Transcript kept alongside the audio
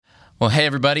Well, hey,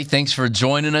 everybody. Thanks for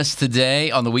joining us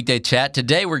today on the Weekday Chat.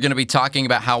 Today, we're going to be talking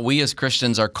about how we as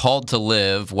Christians are called to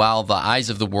live while the eyes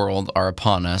of the world are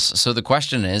upon us. So the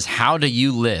question is, how do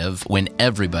you live when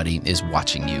everybody is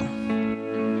watching you?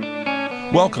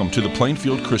 Welcome to the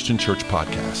Plainfield Christian Church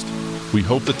podcast. We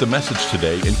hope that the message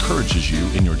today encourages you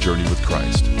in your journey with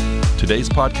Christ. Today's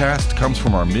podcast comes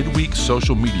from our midweek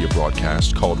social media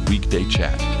broadcast called Weekday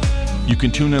Chat. You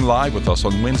can tune in live with us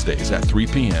on Wednesdays at 3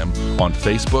 p.m. on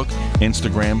Facebook,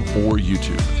 Instagram, or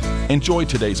YouTube. Enjoy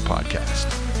today's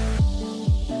podcast.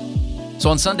 So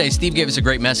on Sunday, Steve gave us a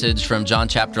great message from John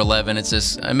chapter 11. It's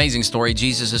this amazing story.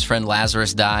 Jesus' friend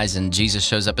Lazarus dies, and Jesus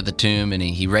shows up at the tomb, and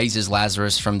he raises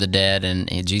Lazarus from the dead,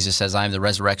 and Jesus says, I am the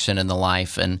resurrection and the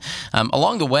life. And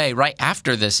along the way, right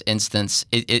after this instance,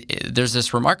 there's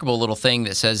this remarkable little thing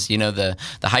that says, you know, the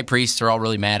high priests are all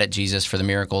really mad at Jesus for the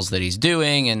miracles that he's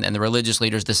doing, and the religious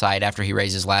leaders decide after he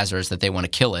raises Lazarus that they want to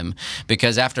kill him,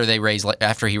 because after he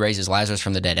raises Lazarus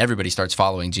from the dead, everybody starts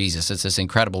following Jesus. It's this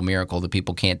incredible miracle that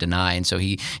people can't deny, and so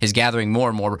he is gathering more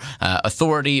and more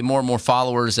authority, more and more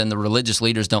followers, and the religious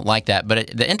leaders don't like that. But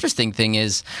the interesting thing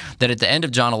is that at the end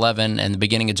of John 11 and the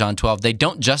beginning of John 12, they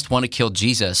don't just want to kill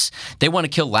Jesus. They want to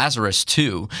kill Lazarus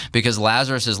too, because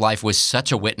Lazarus' life was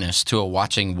such a witness to a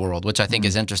watching world, which I think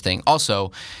is interesting.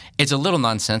 Also, it's a little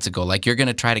nonsensical. Like, you're going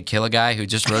to try to kill a guy who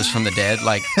just rose from the dead?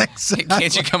 Like, exactly.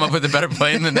 Can't you come up with a better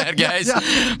plan than that, guys?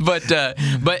 Yeah.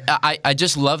 But I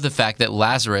just love the fact that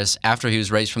Lazarus, after he was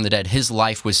raised from the dead, his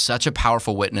life was such a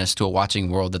powerful witness to a watching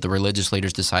world that the religious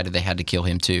leaders decided they had to kill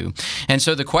him too. And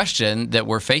so the question that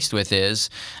we're faced with is,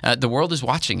 the world is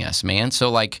watching us, man.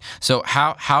 So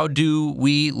how do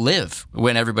we live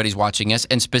when everybody's watching us?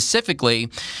 And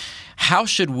specifically, how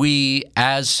should we,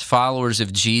 as followers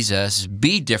of Jesus,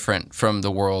 be different from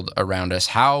the world around us?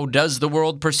 How does the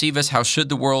world perceive us? How should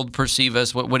the world perceive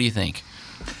us? What do you think?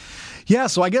 Yeah,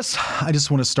 so I guess I just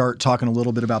want to start talking a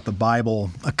little bit about the Bible.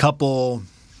 A couple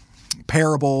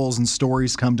parables and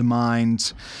stories come to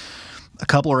mind. A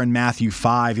couple are in Matthew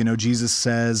 5. You know, Jesus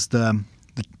says the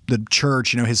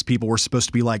church, you know, his people were supposed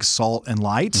to be like salt and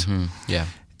light. Mm-hmm. Yeah.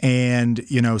 And,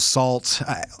 you know, salt,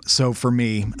 so for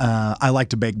me, I like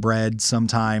to bake bread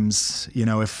sometimes. You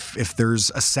know, if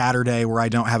there's a Saturday where I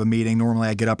don't have a meeting, normally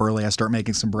I get up early, I start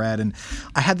making some bread. And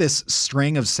I had this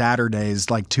string of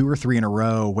Saturdays, like 2 or 3 in a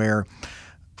row, where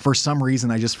for some reason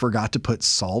I just forgot to put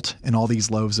salt in all these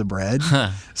loaves of bread.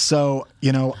 Huh. So,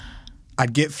 you know,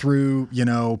 I'd get through, you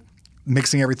know,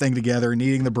 mixing everything together,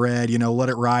 kneading the bread, you know, let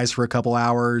it rise for a couple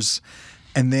hours.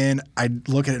 And then I'd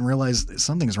look at it and realize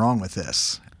something's wrong with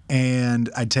this. And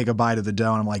I'd take a bite of the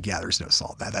dough, and I'm like, yeah, there's no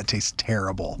salt. That tastes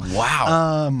terrible.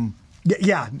 Wow.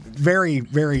 Yeah, very,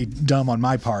 very dumb on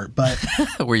my part, but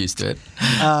we're used to it.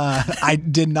 I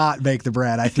did not bake the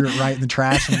bread. I threw it right in the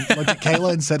trash and looked at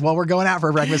Kayla and said, well, we're going out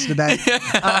for breakfast today.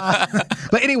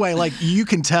 But anyway, like, you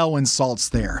can tell when salt's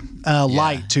there.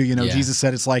 Light, too. You know, Jesus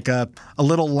said it's like a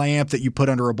little lamp that you put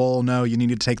under a bowl. No, you need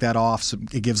to take that off so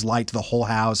it gives light to the whole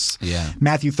house. Yeah.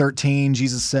 Matthew 13,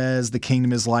 Jesus says the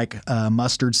kingdom is like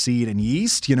mustard seed and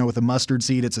yeast. You know, with a mustard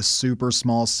seed, it's a super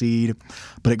small seed,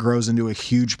 but it grows into a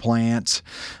huge plant.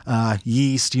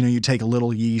 Yeast, you know, you take a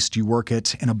little yeast, you work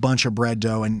it in a bunch of bread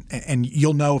dough, and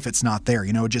you'll know if it's not there.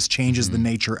 You know, it just changes the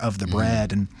nature of the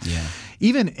bread. And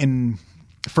even in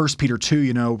 1 Peter 2,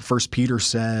 you know, 1 Peter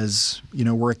says, you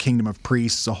know, we're a kingdom of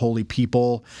priests, a holy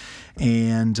people.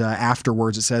 And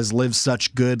afterwards it says, live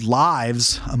such good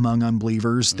lives among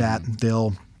unbelievers that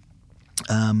they'll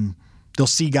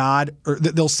see God, or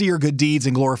they'll see our good deeds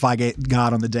and glorify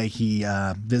God on the day He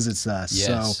visits us.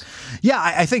 Yes. So, yeah,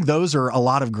 I think those are a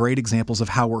lot of great examples of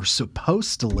how we're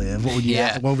supposed to live. What would you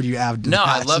add to No, that?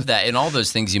 I love that. And all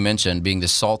those things you mentioned, being the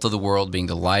salt of the world, being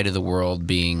the light of the world,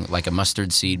 being like a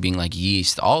mustard seed, being like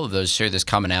yeast, all of those share this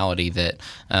commonality that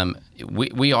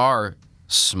we are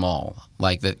small.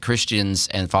 Like, that Christians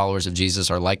and followers of Jesus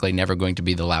are likely never going to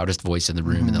be the loudest voice in the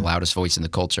room and the loudest voice in the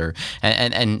culture,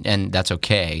 and that's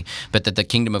okay. But that the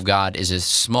kingdom of God is a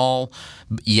small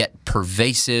yet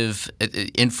pervasive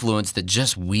influence that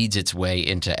just weeds its way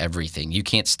into everything. You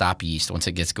can't stop yeast once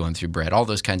it gets going through bread. All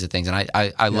those kinds of things, and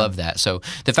I love that. So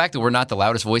the fact that we're not the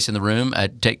loudest voice in the room,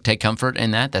 take comfort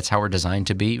in that. That's how we're designed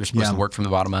to be. We're supposed to work from the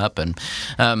bottom up, and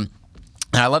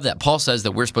I love that. Paul says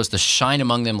that we're supposed to shine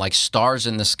among them like stars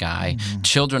in the sky,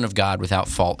 children of God without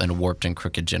fault in a warped and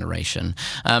crooked generation.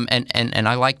 And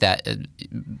I like that.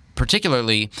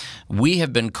 particularly, we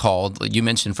have been called. You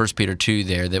mentioned 1 Peter 2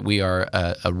 there, that we are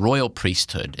a royal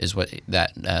priesthood, is what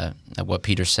what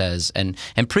Peter says. And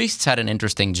priests had an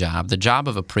interesting job. The job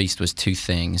of a priest was two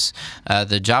things.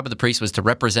 The job of the priest was to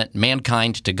represent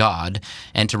mankind to God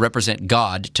and to represent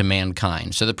God to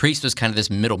mankind. So the priest was kind of this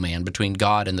middleman between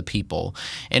God and the people.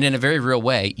 And in a very real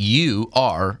way, you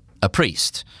are a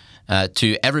priest.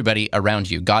 To everybody around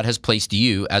you. God has placed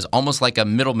you as almost like a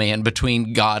middleman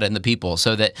between God and the people,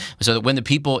 so that when the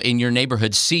people in your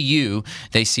neighborhood see you,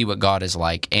 they see what God is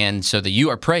like, and so that you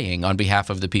are praying on behalf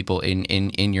of the people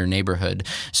in your neighborhood.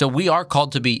 So we are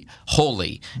called to be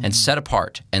holy and set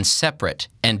apart and separate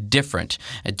and different,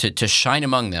 to shine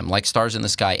among them like stars in the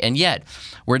sky. And yet,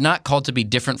 we're not called to be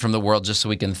different from the world just so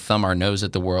we can thumb our nose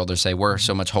at the world or say, we're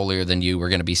so much holier than you, we're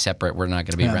going to be separate, we're not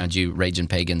going to be around you, raging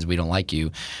pagans, we don't like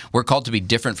you. We're called to be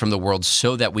different from the world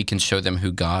so that we can show them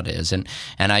who God is.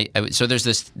 So there's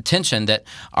this tension that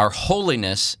our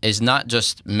holiness is not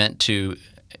just meant to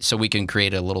so we can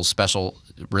create a little special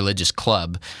religious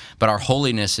club, but our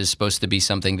holiness is supposed to be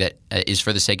something that is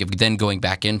for the sake of then going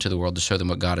back into the world to show them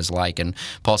what God is like. And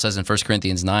Paul says in 1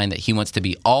 Corinthians 9 that he wants to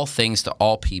be all things to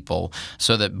all people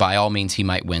so that by all means he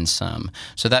might win some.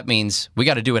 So that means we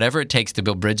got to do whatever it takes to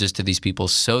build bridges to these people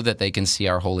so that they can see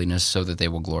our holiness, so that they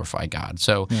will glorify God.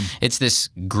 So it's this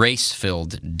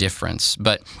grace-filled difference.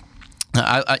 But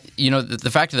the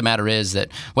fact of the matter is that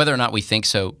whether or not we think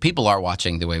so, people are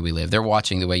watching the way we live. They're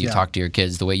watching the way you talk to your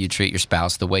kids, the way you treat your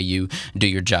spouse, the way you do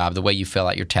your job, the way you fill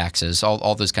out your taxes,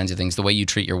 all those kinds of things, the way you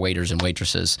treat your waiters and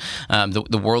waitresses.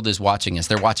 The world is watching us.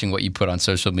 They're watching what you put on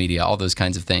social media, all those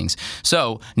kinds of things.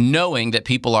 So knowing that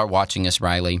people are watching us,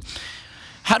 Riley,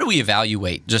 how do we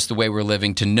evaluate just the way we're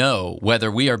living to know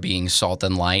whether we are being salt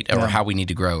and light or how we need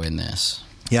to grow in this?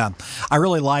 Yeah, I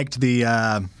really liked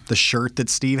the shirt that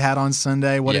Steve had on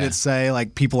Sunday. What did it say?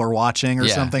 Like, people are watching or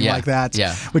something like that?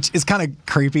 Yeah. Which is kind of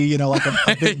creepy, like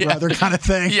a big brother kind of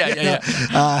thing.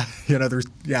 There's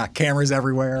cameras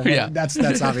everywhere. Yeah.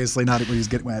 That's obviously not what he's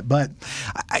getting at. But,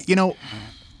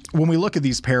 when we look at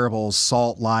these parables,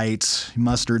 salt, light,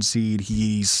 mustard seed,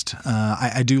 yeast,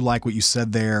 I do like what you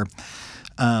said there.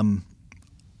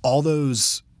 All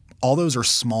those are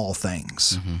small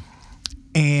things. Mm-hmm.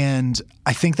 And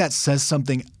I think that says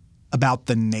something about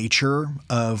the nature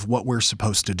of what we're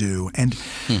supposed to do. And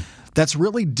that's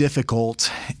really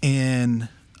difficult in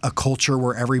a culture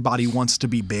where everybody wants to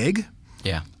be big.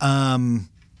 Yeah.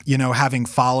 Having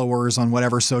followers on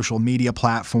whatever social media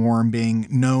platform, being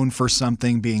known for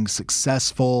something, being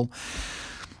successful.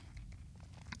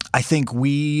 I think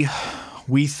we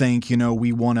think,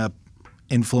 we want to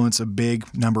influence a big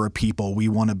number of people. We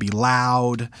want to be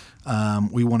loud.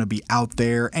 We want to be out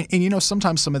there. And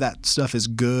sometimes some of that stuff is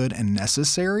good and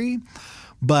necessary.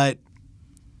 But,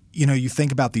 you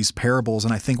think about these parables,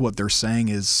 and I think what they're saying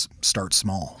is start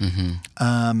small.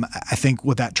 Mm-hmm. I think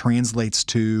what that translates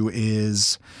to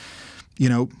is,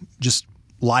 just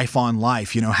life on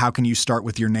life. How can you start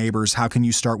with your neighbors? How can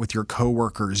you start with your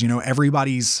coworkers?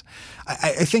 Everybody's –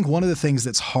 I think one of the things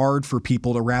that's hard for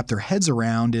people to wrap their heads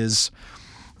around is –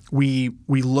 we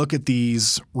look at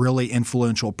these really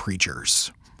influential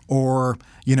preachers, or,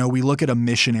 we look at a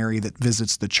missionary that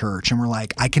visits the church and we're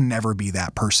like, I can never be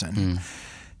that person.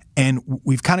 And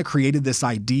we've kind of created this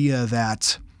idea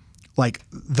that, like,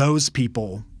 those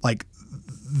people, like,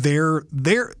 they're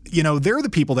the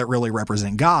people that really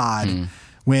represent God.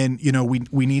 When,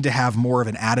 we need to have more of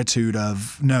an attitude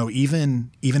of, no,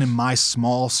 even in my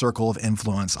small circle of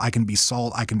influence, I can be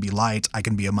salt, I can be light, I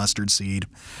can be a mustard seed,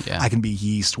 I can be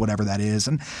yeast, whatever that is.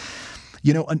 And,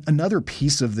 another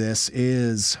piece of this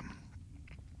is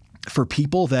for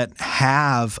people that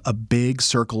have a big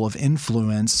circle of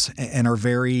influence and are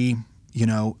very,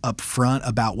 upfront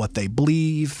about what they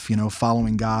believe,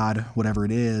 following God, whatever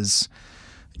it is.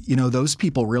 Those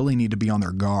people really need to be on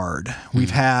their guard.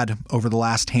 We've had, over the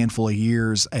last handful of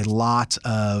years, a lot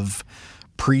of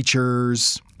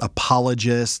preachers,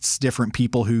 apologists, different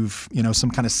people who've,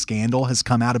 some kind of scandal has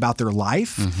come out about their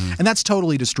life, and that's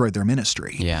totally destroyed their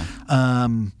ministry. Yeah.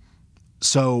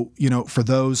 So, for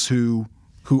those who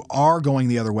are going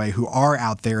the other way, who are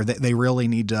out there, they really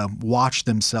need to watch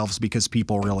themselves because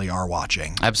people really are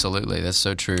watching. Absolutely. That's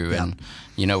so true. Yeah. And,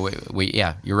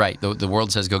 you're right. The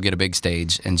world says go get a big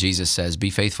stage, and Jesus says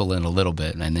be faithful in a little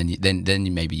bit, and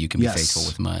then maybe you can be faithful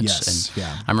with much. Yes. And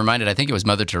I'm reminded, I think it was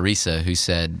Mother Teresa who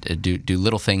said, do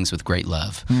little things with great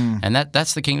love. And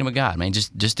that's the kingdom of God, man.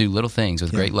 Just do little things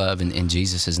with great love in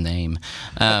Jesus' name.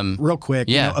 Real quick,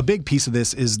 a big piece of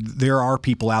this is there are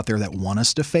people out there that want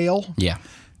us to fail. Yeah.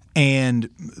 And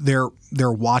they're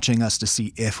watching us to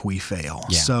see if we fail.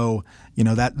 Yeah. So,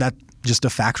 just a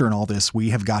factor in all this. We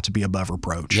have got to be above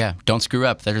reproach. Yeah, don't screw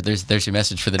up. There's your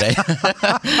message for the day.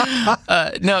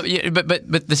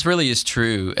 But this really is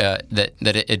true. That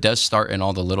it does start in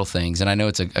all the little things. And I know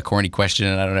it's a corny question,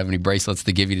 and I don't have any bracelets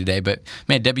to give you today. But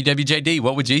man, WWJD,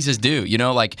 what would Jesus do?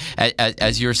 Like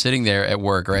as you're sitting there at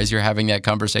work, or as you're having that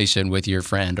conversation with your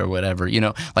friend or whatever.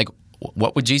 Like,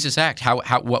 what would Jesus act? How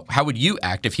would you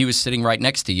act if he was sitting right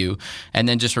next to you? And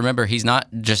then just remember, he's not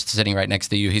just sitting right next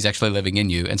to you. He's actually living in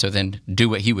you. And so then do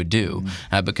what he would do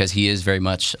because he is very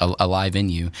much alive in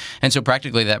you. And so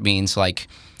practically that means like,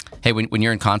 hey, when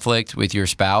you're in conflict with your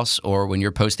spouse, or when you're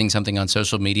posting something on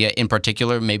social media, in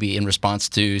particular, maybe in response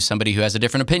to somebody who has a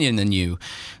different opinion than you,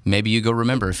 maybe you go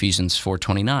remember Ephesians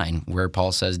 4:29, where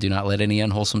Paul says, do not let any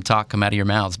unwholesome talk come out of your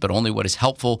mouths, but only what is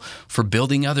helpful for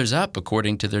building others up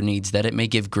according to their needs, that it may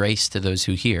give grace to those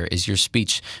who hear. Is your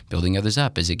speech building others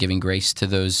up? Is it giving grace to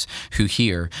those who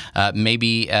hear?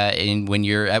 Maybe when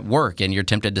you're at work and you're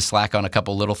tempted to slack on a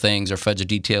couple little things or fudge a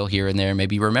detail here and there,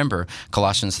 maybe remember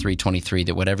Colossians 3:23,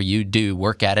 that whatever you do,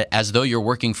 work at it as though you're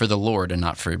working for the Lord and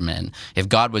not for men. If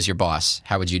God was your boss,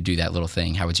 how would you do that little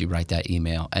thing? How would you write that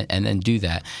email? And then do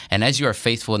that. And as you are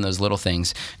faithful in those little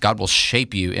things, God will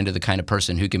shape you into the kind of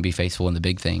person who can be faithful in the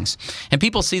big things. And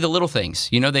people see the little things.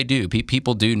 They do.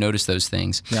 People do notice those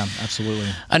things. Yeah, absolutely.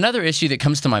 Another issue that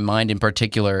comes to my mind in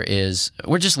particular is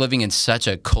we're just living in such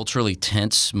a culturally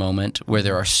tense moment where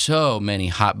there are so many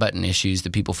hot button issues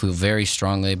that people feel very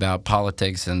strongly about,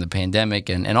 politics and the pandemic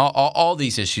and all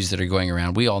these issues that are going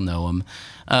around. We all know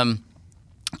them.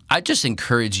 I just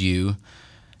encourage you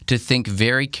to think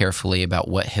very carefully about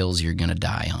what hills you're going to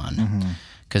die on,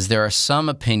 because there are some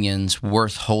opinions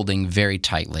worth holding very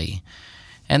tightly,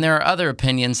 and there are other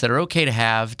opinions that are okay to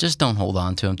have. Just don't hold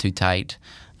on to them too tight.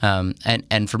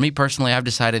 And for me personally, I've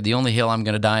decided the only hill I'm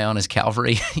going to die on is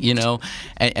Calvary,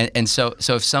 And so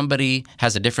if somebody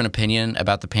has a different opinion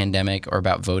about the pandemic or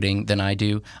about voting than I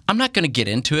do, I'm not going to get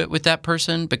into it with that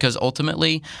person, because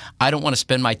ultimately I don't want to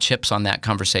spend my chips on that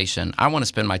conversation. I want to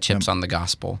spend my chips on the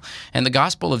gospel. And the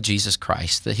gospel of Jesus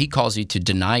Christ, that he calls you to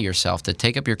deny yourself, to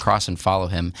take up your cross and follow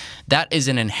him, that is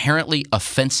an inherently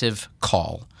offensive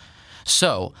call.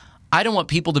 So I don't want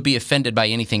people to be offended by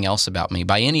anything else about me,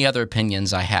 by any other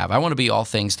opinions I have. I want to be all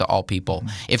things to all people.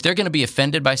 If they're going to be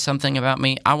offended by something about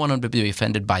me, I want them to be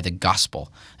offended by the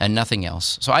gospel and nothing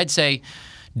else. So I'd say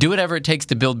do whatever it takes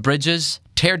to build bridges,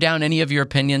 tear down any of your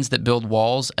opinions that build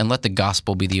walls, and let the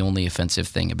gospel be the only offensive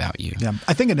thing about you. Yeah,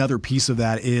 I think another piece of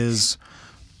that is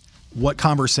what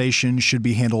conversation should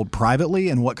be handled privately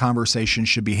and what conversation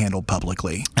should be handled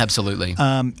publicly. Absolutely.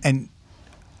 And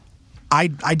I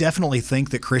definitely think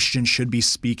that Christians should be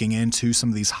speaking into some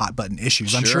of these hot button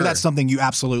issues. I'm sure that's something you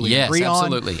absolutely agree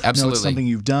on. Absolutely. It's something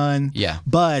you've done. Yeah.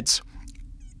 But,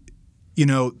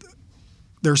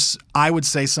 I would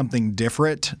say something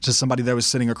different to somebody that I was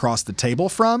sitting across the table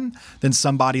from than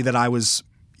somebody that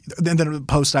than a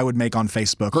post I would make on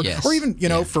Facebook or even,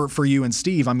 for you and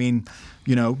Steve. I mean,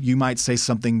 you might say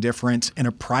something different in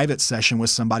a private session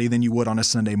with somebody than you would on a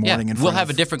Sunday morning. Yeah, we'll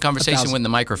have a different conversation when the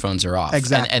microphones are off.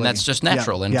 Exactly. And that's just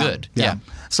natural and good. Yeah.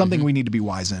 Something we need to be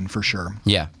wise in, for sure.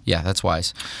 Yeah, that's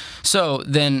wise. So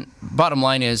then bottom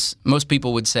line is, most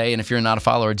people would say, and if you're not a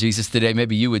follower of Jesus today,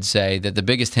 maybe you would say that the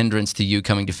biggest hindrance to you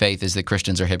coming to faith is that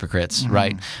Christians are hypocrites,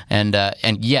 right? And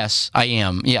yes, I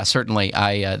am. Yeah, certainly.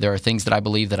 There are things that I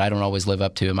believe that I don't always live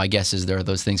up to, and my guess is there are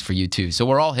those things for you too. So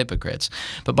we're all hypocrites.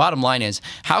 But bottom line is,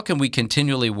 how can we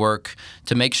continually work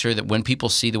to make sure that when people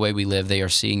see the way we live, they are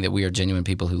seeing that we are genuine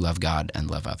people who love God and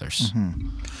love others?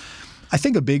 I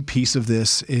think a big piece of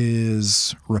this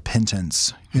is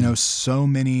repentance. So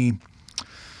many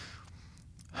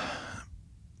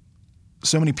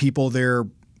people, they're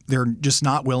just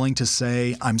not willing to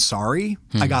say, I'm sorry,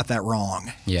 I got that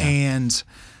wrong. Yeah. And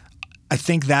I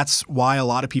think that's why a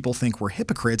lot of people think we're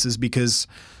hypocrites, is because,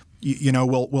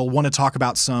 we'll want to talk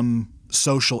about some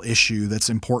social issue that's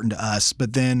important to us,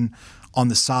 but then on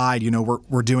the side,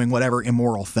 we're doing whatever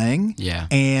immoral thing. Yeah.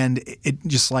 And it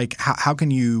just like, how can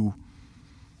you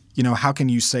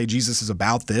say Jesus is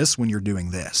about this when you're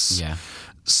doing this? Yeah.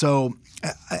 So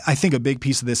I think a big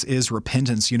piece of this is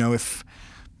repentance.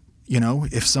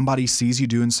 If somebody sees you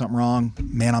doing something wrong,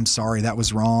 man, I'm sorry, that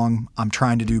was wrong. I'm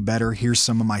trying to do better. Here's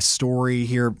some of my story.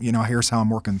 Here's how I'm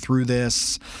working through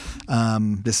this.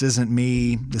 This isn't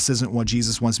me. This isn't what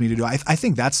Jesus wants me to do. I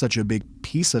think that's such a big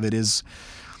piece of it is,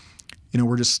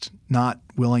 we're just not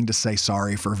willing to say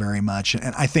sorry for very much.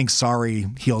 And I think sorry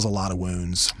heals a lot of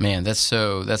wounds. Man, that's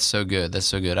so good. That's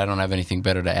so good. I don't have anything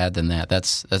better to add than that.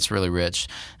 That's really rich.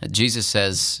 Jesus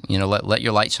says, let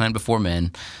your light shine before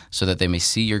men so that they may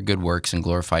see your good works and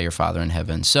glorify your Father in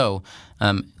heaven. So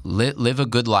live a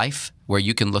good life where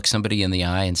you can look somebody in the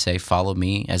eye and say, follow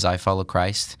me as I follow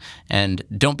Christ. And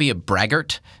don't be a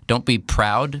braggart. Don't be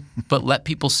proud, but let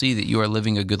people see that you are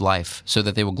living a good life so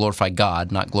that they will glorify God,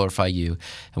 not glorify you.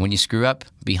 And when you screw up,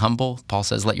 be humble. Paul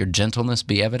says, let your gentleness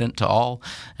be evident to all,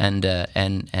 and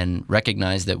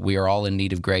recognize that we are all in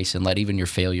need of grace, and let even your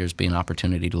failures be an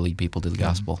opportunity to lead people to the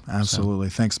gospel. Absolutely.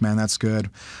 So. Thanks, man. That's good.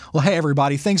 Well, hey,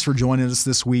 everybody. Thanks for joining us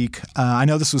this week. I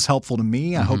know this was helpful to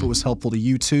me. I hope it was helpful to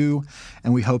you too.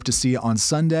 And we hope to see you on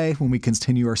Sunday when we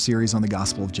continue our series on the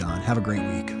Gospel of John. Have a great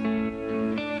week.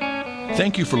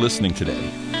 Thank you for listening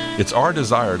today. It's our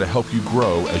desire to help you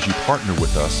grow as you partner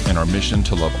with us in our mission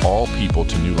to love all people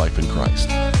to new life in Christ.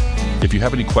 If you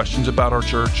have any questions about our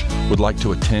church, would like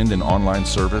to attend an online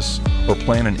service, or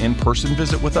plan an in-person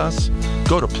visit with us,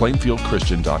 go to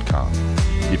plainfieldchristian.com.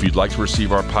 If you'd like to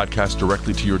receive our podcast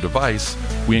directly to your device,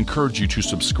 we encourage you to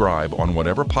subscribe on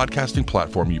whatever podcasting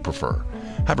platform you prefer.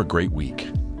 Have a great week.